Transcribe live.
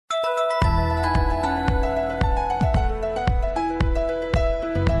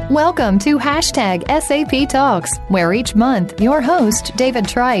Welcome to Hashtag SAP Talks, where each month your host, David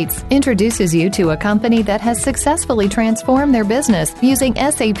Trites, introduces you to a company that has successfully transformed their business using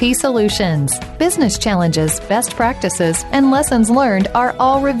SAP solutions. Business challenges, best practices, and lessons learned are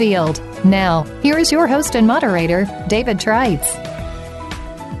all revealed. Now, here is your host and moderator, David Trites.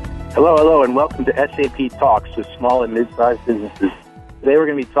 Hello, and welcome to SAP Talks with small and mid-sized businesses. Today we're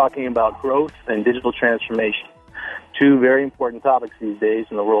going to be talking about growth and digital transformation. Two very important topics these days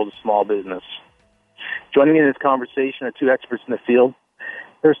in the world of small business. Joining me in this conversation are two experts in the field.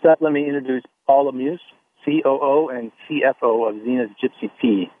 First up, let me introduce Paula Muse, COO and CFO of Zena's Gypsy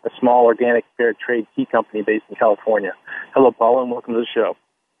Tea, a small organic fair trade tea company based in California. Hello, Paula, and welcome to the show.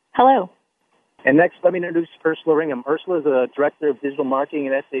 Hello. And next, let me introduce Ursula Ringham. Ursula is a director of digital marketing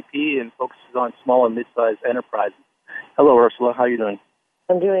at SAP and focuses on small and mid-sized enterprises. Hello, Ursula. How are you doing?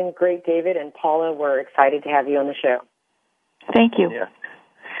 I'm doing great, David, and Paula, we're excited to have you on the show. Thank you. Yeah.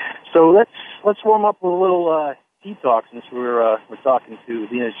 So let's warm up with a little tea talk since we're talking to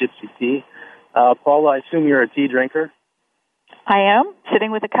Zena's Gypsy Tea. Paula, I assume you're a tea drinker. I am,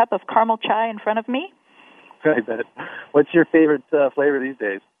 sitting with a cup of caramel chai in front of me. I bet. What's your favorite flavor these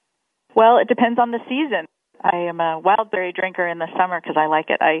days? Well, it depends on the season. I am a wild berry drinker in the summer because I like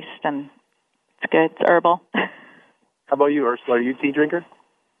it iced and it's good. It's herbal. How about you, Ursula? Are you a tea drinker?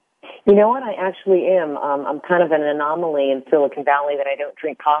 You know what? I actually am. I'm kind of an anomaly in Silicon Valley that I don't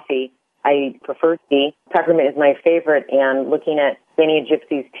drink coffee. I prefer tea. Peppermint is my favorite, and looking at Zena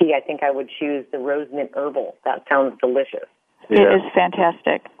Gypsy's tea, I think I would choose the rose mint herbal. That sounds delicious. Yeah. It is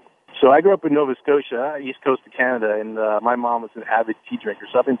fantastic. So I grew up in Nova Scotia, east coast of Canada, and my mom was an avid tea drinker.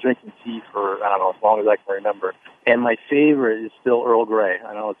 So I've been drinking tea for, I don't know, as long as I can remember. And my favorite is still Earl Grey.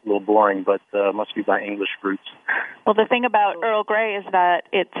 I know it's a little boring, but must be my English roots. Well, the thing about Earl Grey is that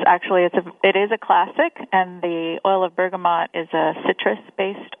it is a classic, and the oil of bergamot is a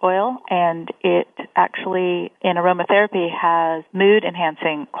citrus-based oil, and it actually, in aromatherapy, has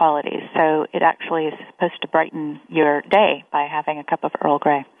mood-enhancing qualities. So it actually is supposed to brighten your day by having a cup of Earl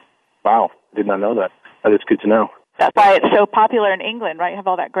Grey. Wow, did not know that. That is good to know. That's why it's so popular in England, right? You have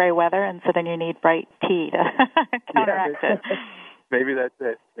all that gray weather, and so then you need bright tea to counteract it. Maybe that's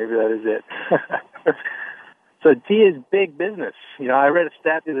it. Maybe that is it. So tea is big business. You know, I read a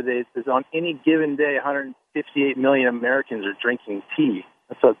stat the other day that says on any given day, 158 million Americans are drinking tea.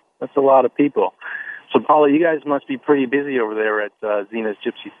 That's a lot of people. So, Paula, you guys must be pretty busy over there at Zena's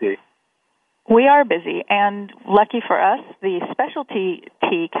Gypsy Tea. We are busy, and lucky for us, the specialty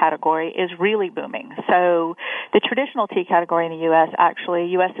tea category is really booming. So the traditional tea category in the U.S.,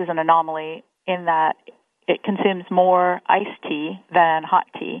 U.S. is an anomaly in that it consumes more iced tea than hot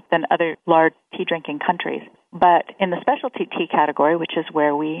tea than other large tea-drinking countries. But in the specialty tea category, which is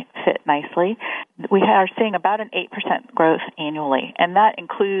where we fit nicely, we are seeing about an 8% growth annually. And that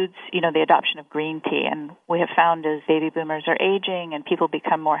includes, the adoption of green tea. And we have found as baby boomers are aging and people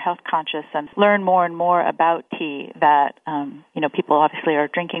become more health conscious and learn more and more about tea that, people obviously are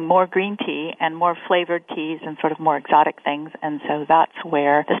drinking more green tea and more flavored teas and sort of more exotic things. And so that's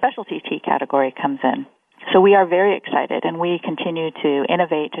where the specialty tea category comes in. So we are very excited, and we continue to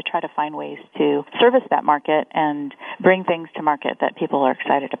innovate to try to find ways to service that market and bring things to market that people are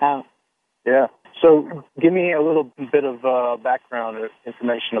excited about. Yeah. So give me a little bit of background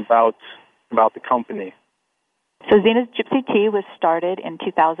information about the company. So Zena's Gypsy Tea was started in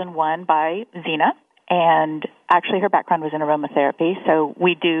 2001 by Zena, and actually her background was in aromatherapy, so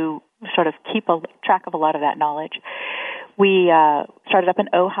we do sort of keep track of a lot of that knowledge. We started up in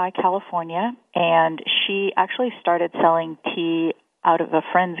Ojai, California, and she actually started selling tea out of a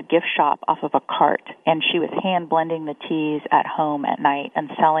friend's gift shop off of a cart, and she was hand blending the teas at home at night and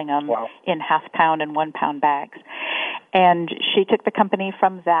selling them in half-pound and one-pound bags. And she took the company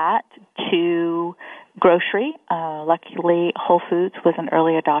from that to grocery. Luckily, Whole Foods was an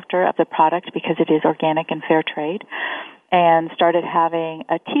early adopter of the product because it is organic and fair trade, and started having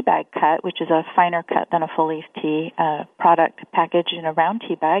a tea bag cut, which is a finer cut than a full-leaf tea product packaged in a round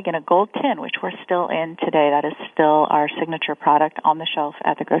tea bag in a gold tin, which we're still in today. That is still our signature product on the shelf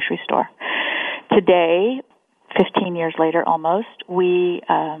at the grocery store. Today, 15 years later almost, we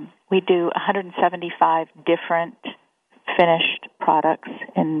do 175 different finished products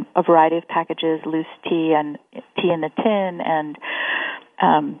in a variety of packages, loose tea and tea in the tin and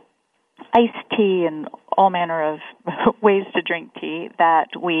iced tea and all manner of ways to drink tea that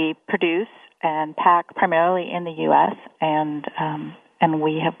we produce and pack primarily in the U.S. and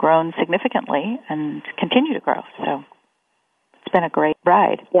we have grown significantly and continue to grow. So it's been a great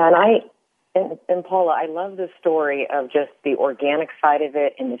ride. Yeah, and Paula, I love the story of just the organic side of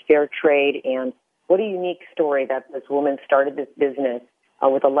it and the fair trade, and what a unique story that this woman started this business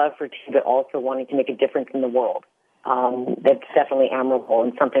with a love for tea, but also wanting to make a difference in the world. That's definitely admirable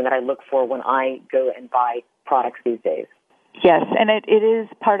and something that I look for when I go and buy products these days. Yes, and it is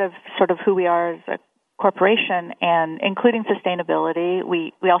part of sort of who we are as a corporation, and including sustainability.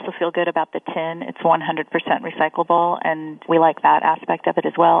 We also feel good about the tin. It's 100% recyclable, and we like that aspect of it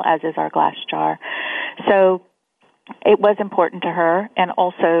as well, as is our glass jar. So it was important to her, and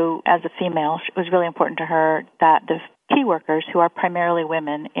also as a female, it was really important to her that the tea workers, who are primarily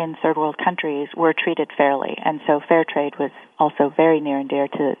women in third world countries, were treated fairly. And so fair trade was also very near and dear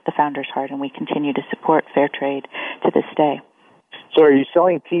to the founder's heart, and we continue to support fair trade to this day. So are you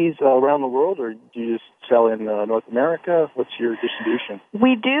selling teas around the world, or do you just sell in North America? What's your distribution?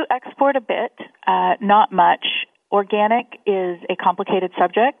 We do export a bit, not much. Organic is a complicated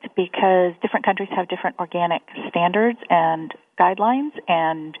subject because different countries have different organic standards and guidelines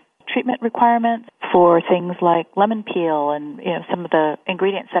and treatment requirements for things like lemon peel, and some of the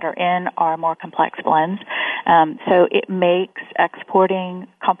ingredients that are in are more complex blends. So it makes exporting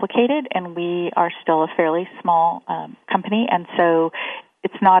complicated, and we are still a fairly small company, and so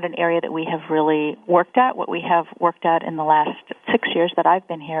it's not an area that we have really worked at. What we have worked at in the last 6 years that I've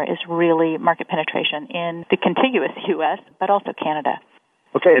been here is really market penetration in the contiguous U.S., but also Canada.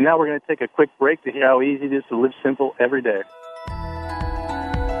 Okay, and now we're going to take a quick break to hear how easy it is to live simple every day.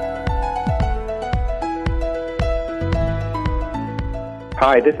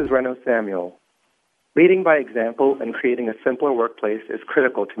 Hi, this is Reno Samuel. Leading by example and creating a simpler workplace is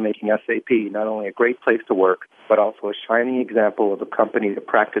critical to making SAP not only a great place to work, but also a shining example of a company that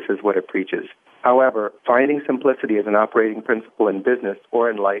practices what it preaches. However, finding simplicity as an operating principle in business or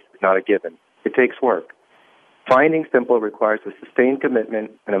in life is not a given. It takes work. Finding simple requires a sustained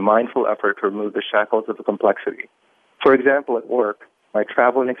commitment and a mindful effort to remove the shackles of the complexity. For example, at work, my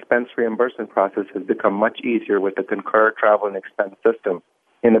travel and expense reimbursement process has become much easier with the Concur travel and expense system.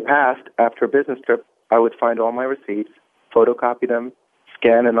 In the past, after a business trip, I would find all my receipts, photocopy them,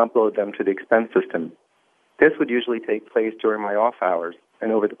 scan and upload them to the expense system. This would usually take place during my off hours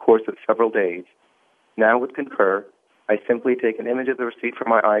and over the course of several days. Now with Concur, I simply take an image of the receipt from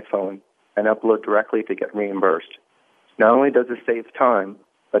my iPhone and upload directly to get reimbursed. Not only does this save time,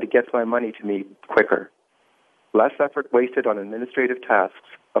 but it gets my money to me quicker. Less effort wasted on administrative tasks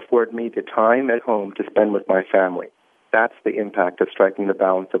afford me the time at home to spend with my family. That's the impact of striking the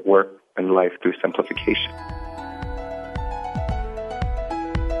balance of work and life through simplification.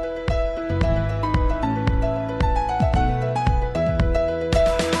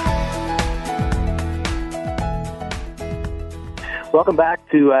 Welcome back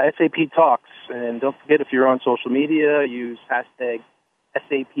to SAP Talks. And don't forget, if you're on social media, use hashtag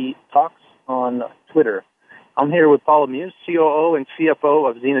SAP Talks on Twitter. I'm here with Paula Muse, COO and CFO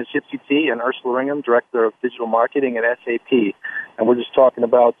of Zena's Gypsy Tea, and Ursula Ringham, Director of Digital Marketing at SAP. And we're just talking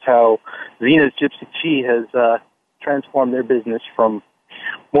about how Zena's Gypsy Tea has transformed their business from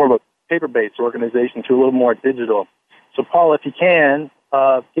more of a paper-based organization to a little more digital. So, Paula, if you can,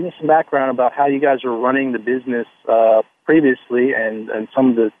 give me some background about how you guys are running the business previously, and some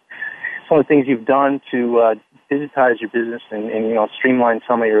of the things you've done to digitize your business and streamline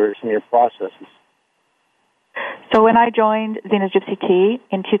some of your processes. So when I joined Zena's Gypsy Tea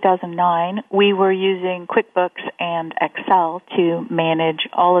in 2009, we were using QuickBooks and Excel to manage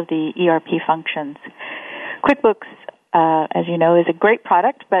all of the ERP functions. QuickBooks, as you know, is a great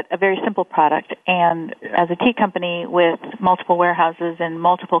product, but a very simple product. And as a tea company with multiple warehouses in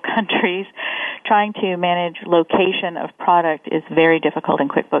multiple countries, trying to manage location of product is very difficult in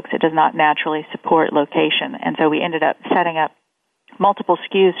QuickBooks. It does not naturally support location. And so we ended up setting up multiple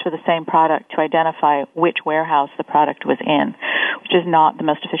SKUs for the same product to identify which warehouse the product was in, which is not the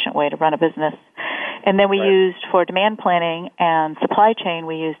most efficient way to run a business. And then we used, for demand planning and supply chain,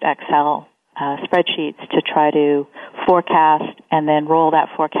 we used Excel spreadsheets to try to forecast and then roll that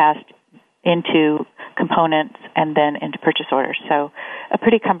forecast into components and then into purchase orders. So a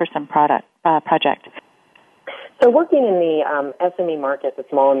pretty cumbersome project. So working in the SME market, the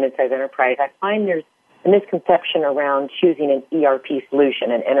small and mid-sized enterprise, I find there's a misconception around choosing an ERP solution,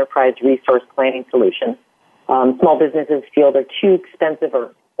 an enterprise resource planning solution. Small businesses feel they're too expensive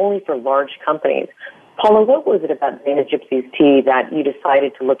or only for large companies. Paula, what was it about Zena's Gypsy Tea that you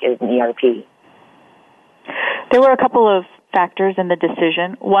decided to look at an ERP? There were a couple of factors in the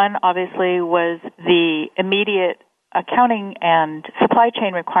decision. One, obviously, was the immediate accounting and supply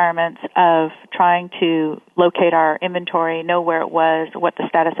chain requirements of trying to locate our inventory, know where it was, what the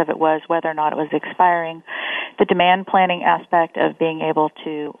status of it was, whether or not it was expiring. The demand planning aspect of being able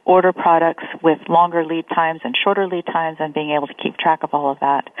to order products with longer lead times and shorter lead times and being able to keep track of all of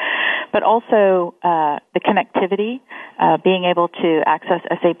that. But also the connectivity. being able to access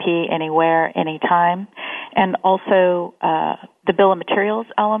SAP anywhere, anytime, and also the bill of materials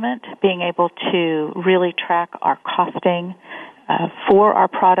element, being able to really track our costing for our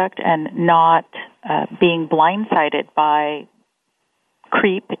product and not being blindsided by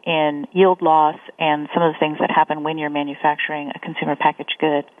creep in yield loss and some of the things that happen when you're manufacturing a consumer packaged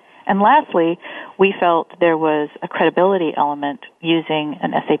good. And lastly, we felt there was a credibility element using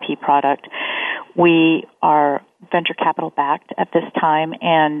an SAP product. We are venture capital backed at this time,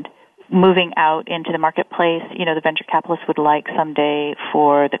 and moving out into the marketplace, the venture capitalists would like someday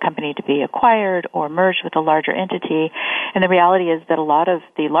for the company to be acquired or merged with a larger entity. And the reality is that a lot of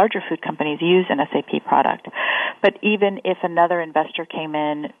the larger food companies use an SAP product. But even if another investor came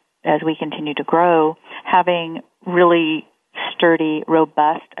in as we continue to grow, having really sturdy,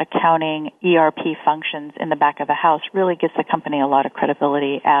 robust accounting ERP functions in the back of the house really gives the company a lot of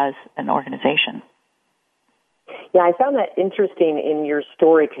credibility as an organization. Yeah, I found that interesting in your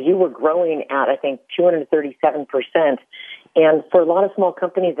story because you were growing at, I think, 237%. And for a lot of small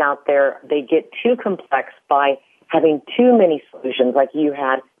companies out there, they get too complex by having too many solutions. Like you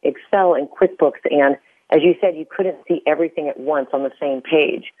had Excel and QuickBooks, and as you said, you couldn't see everything at once on the same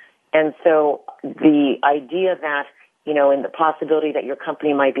page. And so the idea that, in the possibility that your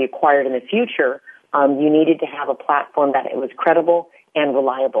company might be acquired in the future, you needed to have a platform that it was credible and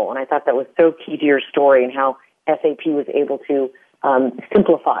reliable. And I thought that was so key to your story and how SAP was able to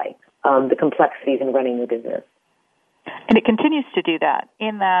simplify the complexities in running the business. And it continues to do that,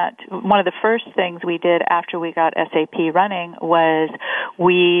 in that one of the first things we did after we got SAP running was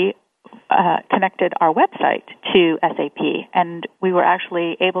we connected our website to SAP, and we were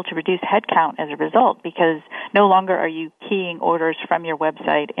actually able to reduce headcount as a result, because no longer are you keying orders from your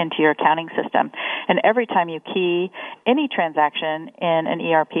website into your accounting system. And every time you key any transaction in an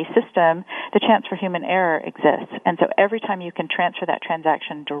ERP system, the chance for human error exists. And so every time you can transfer that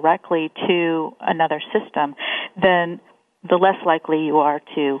transaction directly to another system, then the less likely you are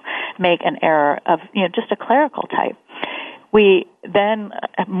to make an error of, just a clerical type. We then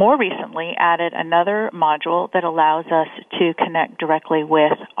more recently added another module that allows us to connect directly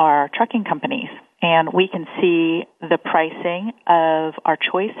with our trucking companies, and we can see the pricing of our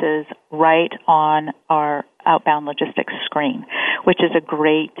choices right on our outbound logistics screen, which is a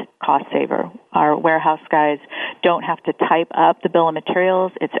great cost saver. Our warehouse guys don't have to type up the bill of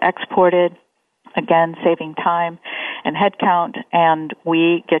materials. It's exported, again, saving time and headcount, and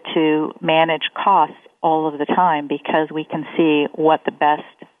we get to manage costs all of the time because we can see what the best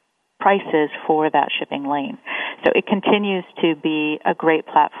price is for that shipping lane. So it continues to be a great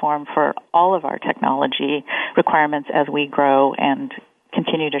platform for all of our technology requirements as we grow and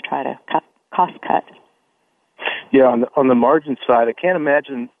continue to try to cost cut. Yeah, on the margin side, I can't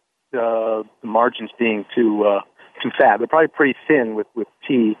imagine the margins being too fat. They're probably pretty thin with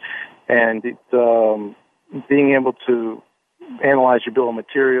tea, and being able to analyze your bill of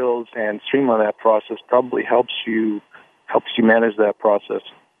materials and streamline that process probably helps you manage that process.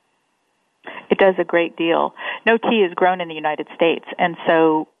 It does a great deal. No tea is grown in the United States, and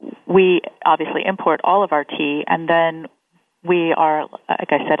so we obviously import all of our tea, and then we are,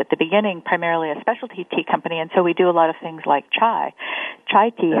 like I said at the beginning, primarily a specialty tea company, and so we do a lot of things like chai.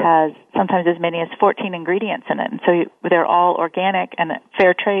 Chai tea has sometimes as many as 14 ingredients in it, and so they're all organic, and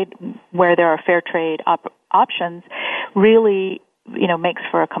fair trade, where there are fair trade options, really, makes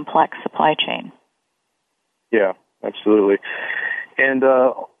for a complex supply chain. Yeah, absolutely. And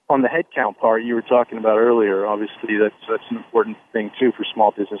on the headcount part you were talking about earlier, obviously that's an important thing too for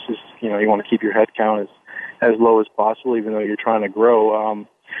small businesses. You want to keep your headcount as low as possible, even though you're trying to grow.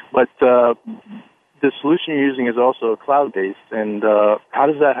 But the solution you're using is also cloud-based, and how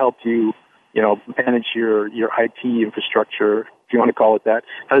does that help you, manage your IT infrastructure, if you want to call it that?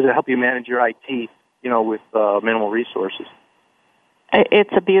 How does it help you manage your IT, with minimal resources?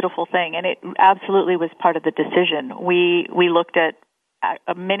 It's a beautiful thing, and it absolutely was part of the decision. We looked at,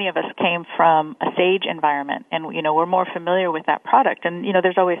 many of us came from a Sage environment, and, we're more familiar with that product. And,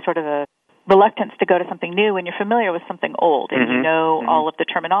 there's always sort of a reluctance to go to something new when you're familiar with something old and you know all of the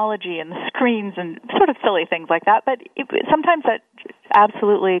terminology and the screens and sort of silly things like that. But sometimes that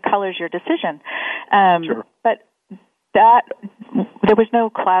absolutely colors your decision. Sure. But there was no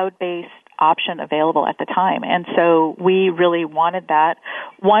cloud-based option available at the time. And so we really wanted that,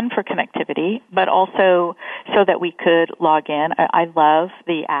 one, for connectivity, but also so that we could log in. I love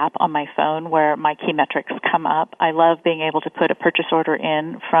the app on my phone where my key metrics come up. I love being able to put a purchase order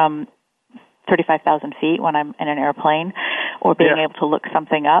in from 35,000 feet when I'm in an airplane, or being able to look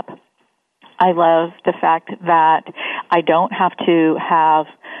something up. I love the fact that I don't have to have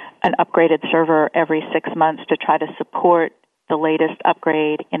an upgraded server every 6 months to try to support the latest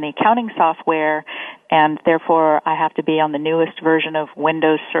upgrade in the accounting software, and therefore I have to be on the newest version of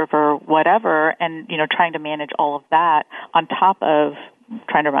Windows Server whatever, and trying to manage all of that on top of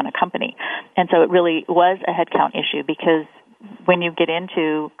trying to run a company. And so it really was a headcount issue, because when you get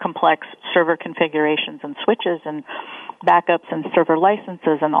into complex server configurations and switches and backups and server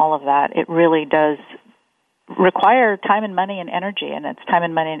licenses and all of that, it really does require time and money and energy, and it's time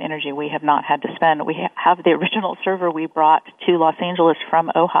and money and energy we have not had to spend. We have the original server we brought to Los Angeles from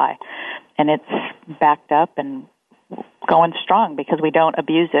Ojai, and it's backed up and going strong because we don't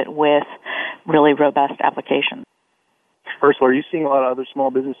abuse it with really robust applications. Ursula, are you seeing a lot of other small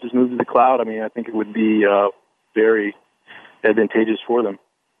businesses move to the cloud? I mean, I think it would be very advantageous for them.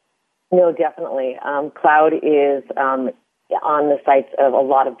 No, definitely. Cloud is on the sites of a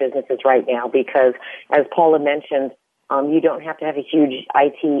lot of businesses right now because, as Paula mentioned, you don't have to have a huge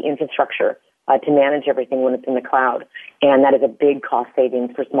IT infrastructure to manage everything when it's in the cloud, and that is a big cost savings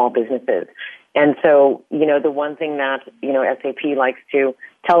for small businesses. And so, the one thing that, SAP likes to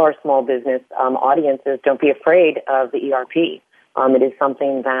tell our small business audiences, don't be afraid of the ERP. It is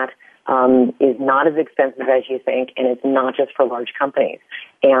something that is not as expensive as you think, and it's not just for large companies.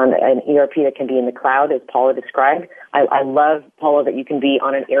 And an ERP that can be in the cloud, as Paula described. I love, Paula, that you can be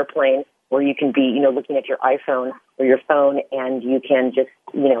on an airplane where you can be, looking at your iPhone or your phone, and you can just,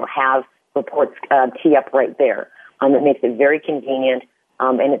 have reports tee up right there. It makes it very convenient,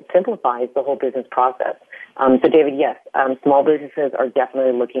 and it simplifies the whole business process. So, David, yes, small businesses are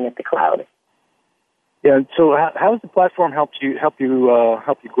definitely looking at the cloud. Yeah. So, how has the platform helped you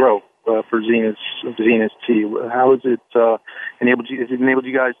grow for Zenith T? How has it enabled you? Has it enabled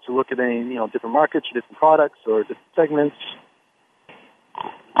you guys to look at any different markets or different products or different segments?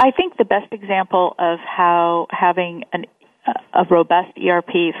 I think the best example of how having a robust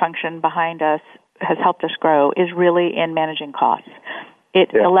ERP function behind us has helped us grow is really in managing costs.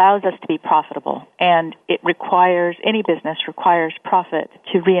 It allows us to be profitable, and any business requires profit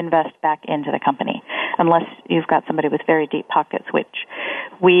to reinvest back into the company, unless you've got somebody with very deep pockets, which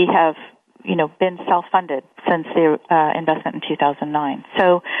we have, been self-funded since the investment in 2009.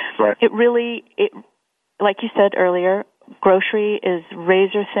 So right. It like you said earlier, grocery is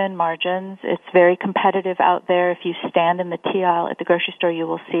razor-thin margins. It's very competitive out there. If you stand in the tea aisle at the grocery store, you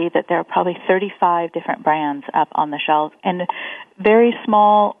will see that there are probably 35 different brands up on the shelf, and very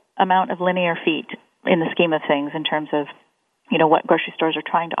small amount of linear feet in the scheme of things in terms of, what grocery stores are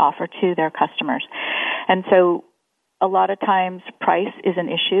trying to offer to their customers. And so a lot of times price is an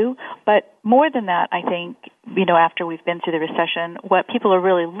issue, but more than that, I think, after we've been through the recession, what people are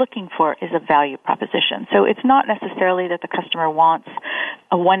really looking for is a value proposition. So it's not necessarily that the customer wants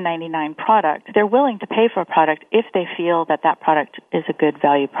a $1.99 product. They're willing to pay for a product if they feel that that product is a good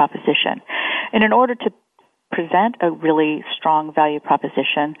value proposition. And in order to present a really strong value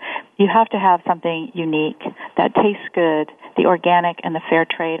proposition, you have to have something unique that tastes good, the organic and the fair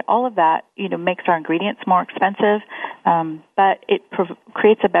trade. All of that, makes our ingredients more expensive, but it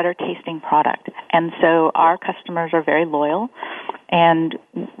creates a better tasting product. And so our customers are very loyal. And,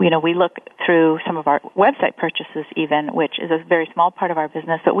 we look through some of our website purchases even, which is a very small part of our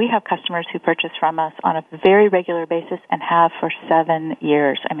business, but we have customers who purchase from us on a very regular basis and have for 7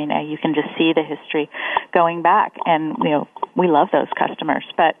 years. I mean, you can just see the history going back, and, we love those customers.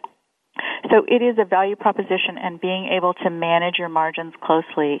 But so it is a value proposition, and being able to manage your margins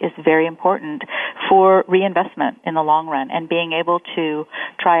closely is very important for reinvestment in the long run and being able to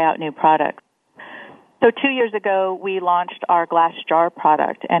try out new products. So 2 years ago, we launched our glass jar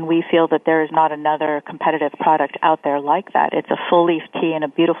product, and we feel that there is not another competitive product out there like that. It's a full leaf tea in a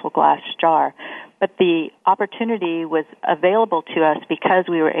beautiful glass jar. But the opportunity was available to us because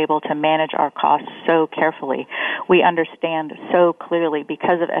we were able to manage our costs so carefully. We understand so clearly,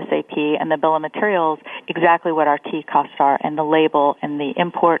 because of SAP and the bill of materials, exactly what our tea costs are, and the label and the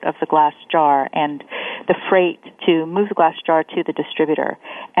import of the glass jar and the freight to move the glass jar to the distributor.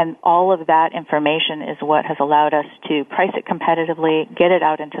 And all of that information is what has allowed us to price it competitively, get it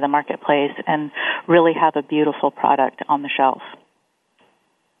out into the marketplace, and really have a beautiful product on the shelf.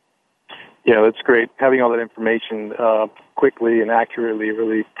 Yeah, that's great. Having all that information quickly and accurately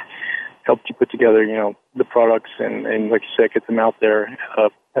really helped you put together, the products and like you said, get them out there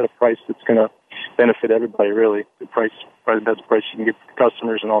at a price that's going to benefit everybody, really. The price, probably the best price you can get for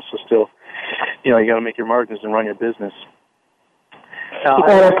customers, and also still, you got to make your margins and run your business.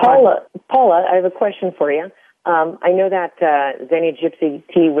 Paula, I have a question for you. I know that Zenith Gypsy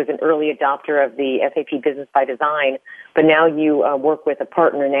Tea was an early adopter of the SAP Business by Design, but now you work with a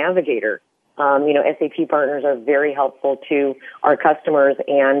partner navigator. SAP partners are very helpful to our customers.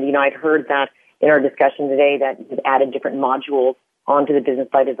 And, I'd heard that in our discussion today that you've added different modules onto the Business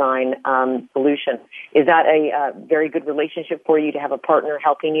by Design solution. Is that a very good relationship for you to have a partner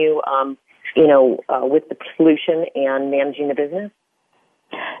helping you, with the solution and managing the business?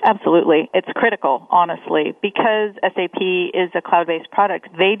 Absolutely. It's critical, honestly, because SAP is a cloud-based product.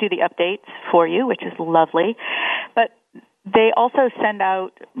 They do the updates for you, which is lovely, but they also send out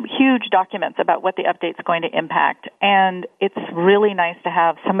huge documents about what the update's going to impact, and it's really nice to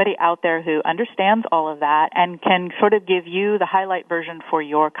have somebody out there who understands all of that and can sort of give you the highlight version for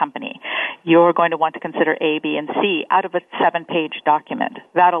your company. You're going to want to consider A, B, and C out of a 7-page document.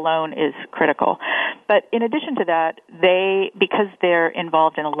 That alone is critical. But in addition to that, because they're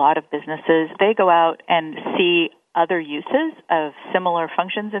involved in a lot of businesses, they go out and see other uses of similar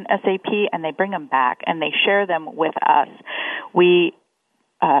functions in SAP, and they bring them back and they share them with us.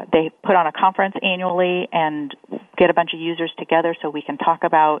 They put on a conference annually and get a bunch of users together so we can talk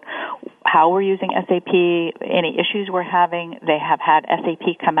about how we're using SAP, any issues we're having. They have had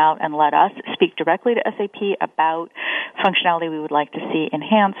SAP come out and let us speak directly to SAP about functionality we would like to see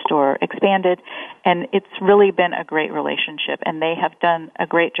enhanced or expanded, and it's really been a great relationship, and they have done a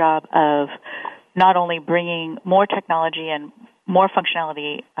great job of not only bringing more technology and more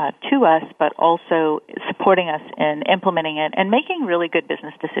functionality to us, but also supporting us in implementing it and making really good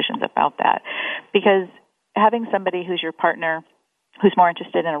business decisions about that. Because having somebody who's your partner who's more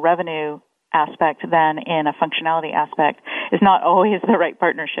interested in a revenue aspect than in a functionality aspect is not always the right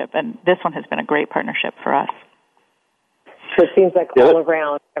partnership, and this one has been a great partnership for us. So it seems like all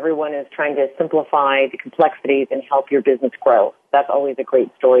around, everyone is trying to simplify the complexities and help your business grow. That's always a great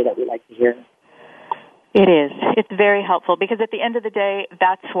story that we like to hear. It is. It's very helpful because at the end of the day,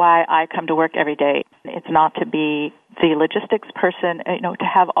 that's why I come to work every day. It's not to be the logistics person, to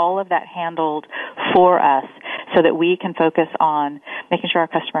have all of that handled for us so that we can focus on making sure our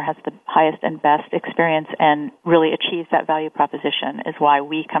customer has the highest and best experience and really achieves that value proposition is why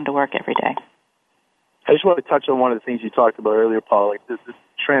we come to work every day. I just want to touch on one of the things you talked about earlier, Paul, like this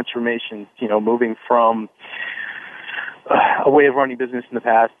transformation, moving from a way of running business in the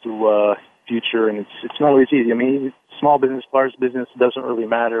past to future, and it's not always easy. I mean, small business, large business, doesn't really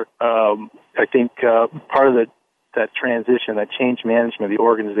matter. I think part of that transition, that change management, the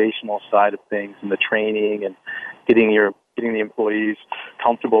organizational side of things, and the training and getting the employees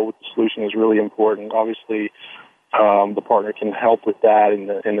comfortable with the solution is really important. Obviously, the partner can help with that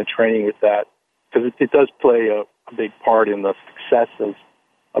and the training with that, because it does play a big part in the success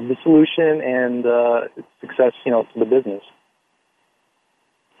of the solution and success, to the business.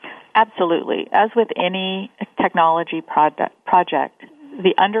 Absolutely. As with any technology project,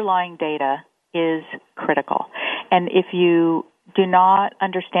 the underlying data is critical. And if you do not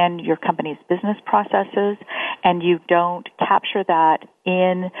understand your company's business processes and you don't capture that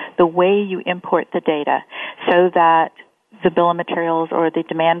in the way you import the data so that the bill of materials or the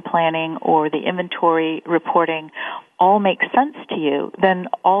demand planning or the inventory reporting all make sense to you, then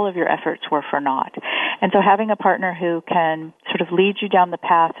all of your efforts were for naught. And so having a partner who can sort of lead you down the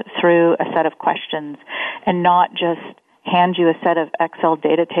path through a set of questions and not just hand you a set of Excel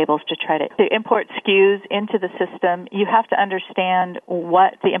data tables to try to import SKUs into the system, you have to understand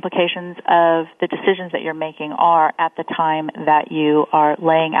what the implications of the decisions that you're making are at the time that you are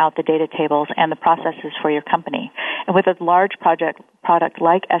laying out the data tables and the processes for your company. And with a large product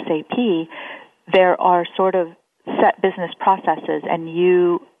like SAP, there are sort of set business processes, and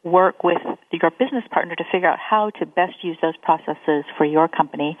you work with your business partner to figure out how to best use those processes for your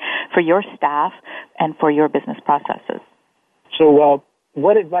company, for your staff, and for your business processes. So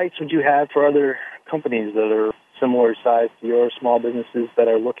what advice would you have for other companies that are similar size to your small businesses that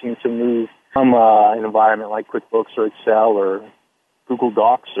are looking to move from an environment like QuickBooks or Excel or Google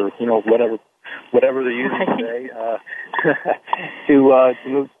Docs or, whatever they're using today, to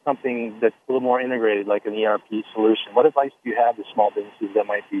move to something that's a little more integrated, like an ERP solution? What advice do you have to small businesses that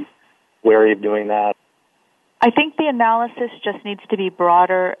might be wary of doing that? I think the analysis just needs to be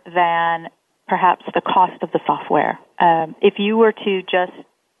broader than perhaps the cost of the software. If you were to just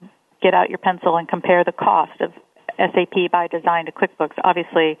get out your pencil and compare the cost of SAP by Design to QuickBooks,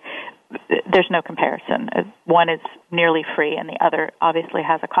 obviously there's no comparison. One is nearly free and the other obviously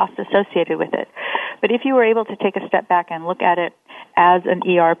has a cost associated with it. But if you were able to take a step back and look at it as an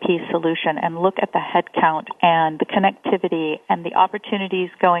ERP solution and look at the headcount and the connectivity and the opportunities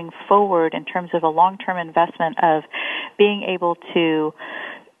going forward in terms of a long-term investment of being able to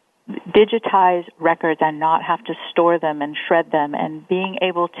digitize records and not have to store them and shred them, and being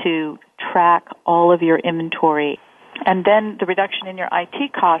able to track all of your inventory and then the reduction in your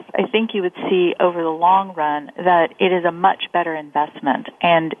IT costs, I think you would see over the long run that it is a much better investment.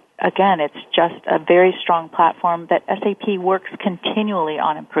 And again, it's just a very strong platform that SAP works continually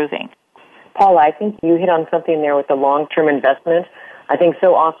on improving. Paula, I think you hit on something there with the long-term investment. I think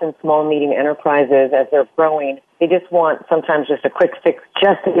so often small and medium enterprises, as they're growing, they just want sometimes just a quick fix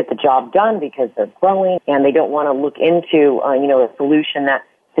just to get the job done because they're growing, and they don't want to look into, a solution that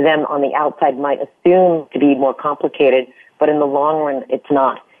to them on the outside might assume to be more complicated, but in the long run, it's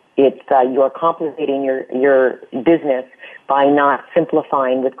not. It's you're complicating your business by not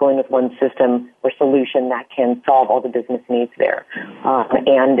simplifying with going with one system or solution that can solve all the business needs there.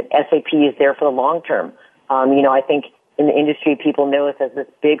 And SAP is there for the long term. I think in the industry, people know us as this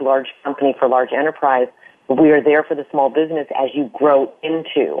big, large company for large enterprise. But we are there for the small business as you grow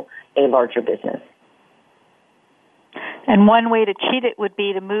into a larger business. And one way to cheat it would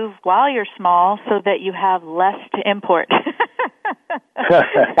be to move while you're small so that you have less to import.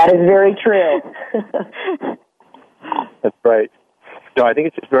 That is very true. That's right. I think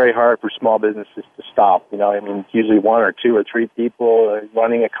it's just very hard for small businesses to stop. Usually one or two or three people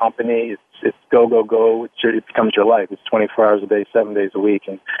running a company. It's go, go, go. It becomes your life. It's 24 hours a day, 7 days a week.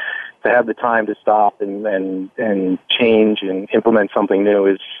 And to have the time to stop and change and implement something new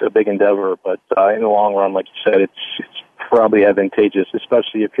is a big endeavor. But in the long run, like you said, it's probably advantageous,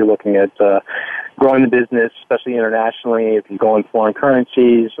 especially if you're looking at growing the business, especially internationally, if you go in foreign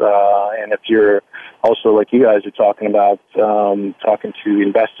currencies, and if you're also, like you guys are talking about, talking to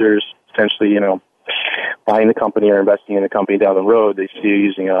investors, potentially, buying the company or investing in the company down the road, they see you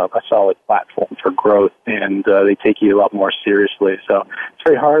using a solid platform for growth, and they take you a lot more seriously. So it's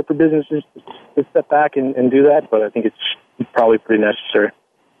very hard for businesses to step back and do that, but I think it's probably pretty necessary.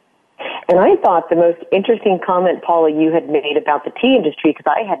 And I thought the most interesting comment, Paula, you had made about the tea industry, because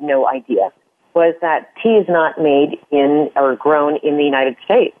I had no idea, was that tea is not made in or grown in the United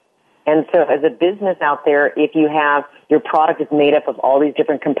States. And so as a business out there, if you have your product is made up of all these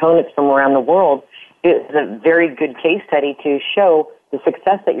different components from around the world, it's a very good case study to show the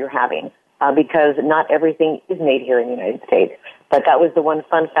success that you're having, because not everything is made here in the United States. But that was the one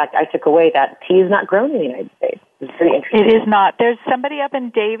fun fact I took away, that tea is not grown in the United States. It's very interesting. It is not. There's somebody up in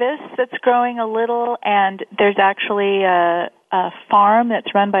Davis that's growing a little, and there's actually a farm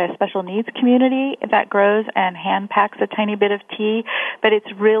that's run by a special needs community that grows and hand packs a tiny bit of tea, but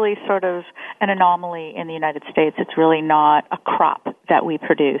it's really sort of an anomaly in the United States. It's really not a crop that we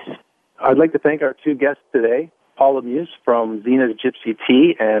produce. I'd like to thank our two guests today, Paula Muse from Zena's Gypsy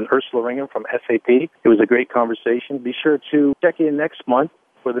Tea and Ursula Ringham from SAP. It was a great conversation. Be sure to check in next month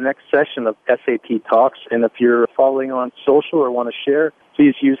for the next session of SAP Talks. And if you're following on social or want to share,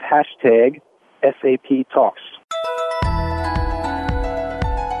 please use hashtag SAP Talks.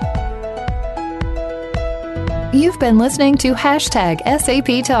 You've been listening to hashtag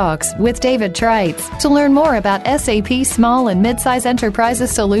SAP Talks with David Trites. To learn more about SAP Small and Midsize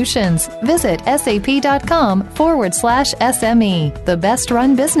Enterprises Solutions, visit sap.com/SME. The best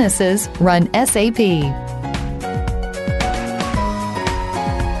run businesses run SAP.